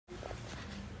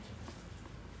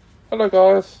Hello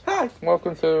guys, Hi,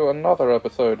 welcome to another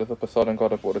episode of the Poseidon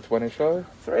God of Water 20 show.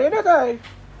 3 in a day.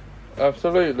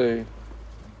 Absolutely.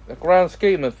 The grand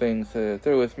scheme of things here,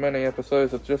 do as many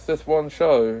episodes of just this one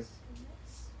show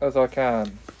as I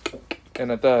can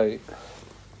in a day.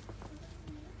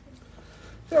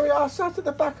 Here we are, sat at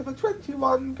the back of the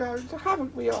 21 going to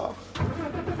haven't we are?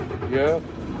 Yeah?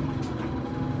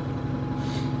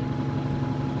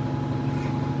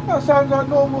 That sounds like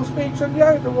normal speech and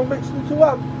Yoda will mix them to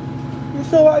one. You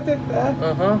saw what I did there?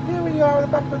 Uh-huh. Here we are at the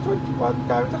back of the 21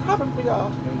 going to haven't we are?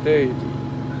 Indeed.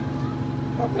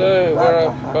 So we're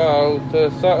about to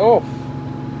set off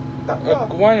at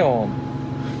Guion.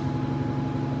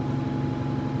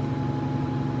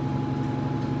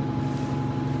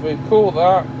 We call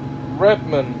that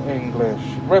Redmond English.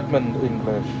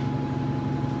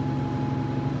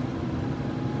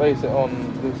 Base it on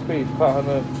the speech pattern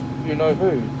of you know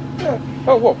who. Yeah.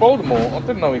 Oh, what, Voldemort? I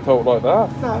didn't know he talked like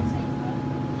that. No.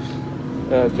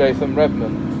 Jason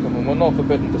Redmond. Come on, we're not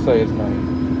forbidden to say his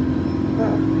name. No.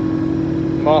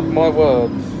 Mark my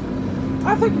words.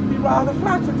 I think it'd be rather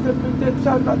flattering if we did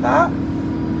something like that.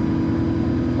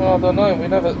 Well, I don't know.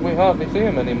 We hardly see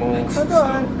him anymore. I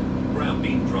know.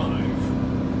 Rounding Drive.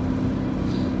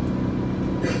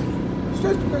 It's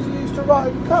just because he used to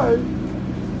write code.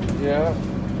 Yeah.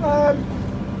 I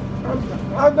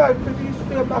know because he used to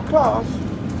be in my class.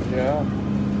 Yeah.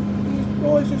 He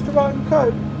always used to write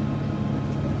code.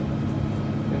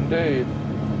 Indeed.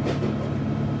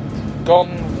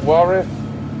 Gone Warith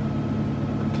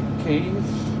Keys.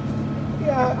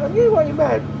 Yeah, I knew what he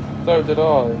meant. So did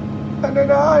I. And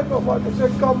then I got one that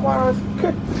said Gone Warith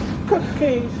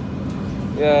Cookies.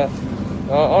 Yeah.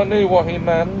 I knew what he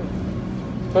meant,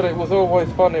 but it was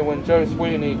always funny when Joe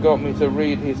Sweeney got me to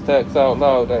read his texts out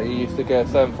loud that he used to get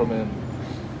sent from him,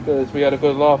 because we had a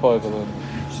good laugh over them.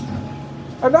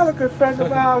 Another good friend of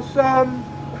ours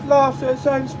laughs at his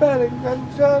own spelling,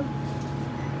 and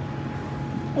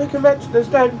we can mention his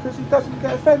name because he doesn't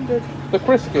get offended. The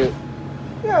Crisket.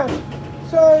 Yeah,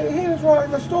 so he was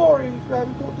writing a story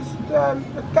called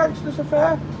The Gangster's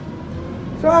Affair,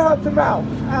 so I helped him out,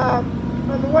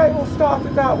 and the way it all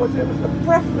started out was it was a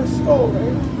breathless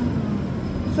story,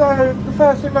 so the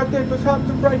first thing I did was help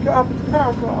him break it up into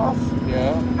paragraphs.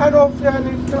 Yeah. And obviously I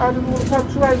needed to add in all the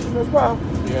punctuation as well.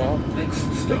 Yeah.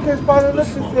 Because by the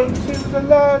looks of things, he was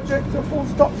allergic to full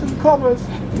stops and commas.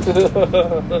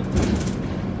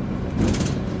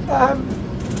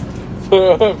 So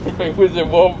everything was in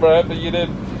one breath, and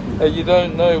you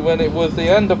don't know when it was the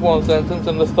end of one sentence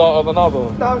and the start of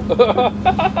another. No,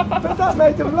 but that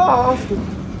made him laugh.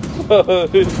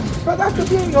 But that's the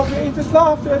beauty of it, he just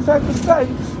laughed at his own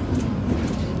mistakes.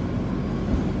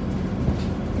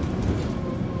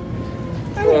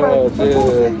 Anyway,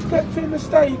 before things get too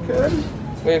mistaken,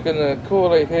 we're going to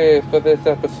call it here for this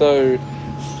episode,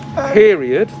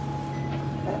 period.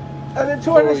 And then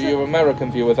join for us you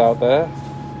American viewers out there.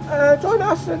 Join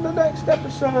us in the next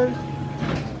episode.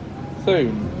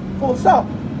 Soon. Full stop.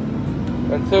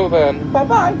 Until then, bye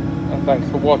bye. and thanks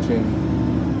for watching.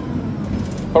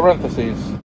 Parentheses.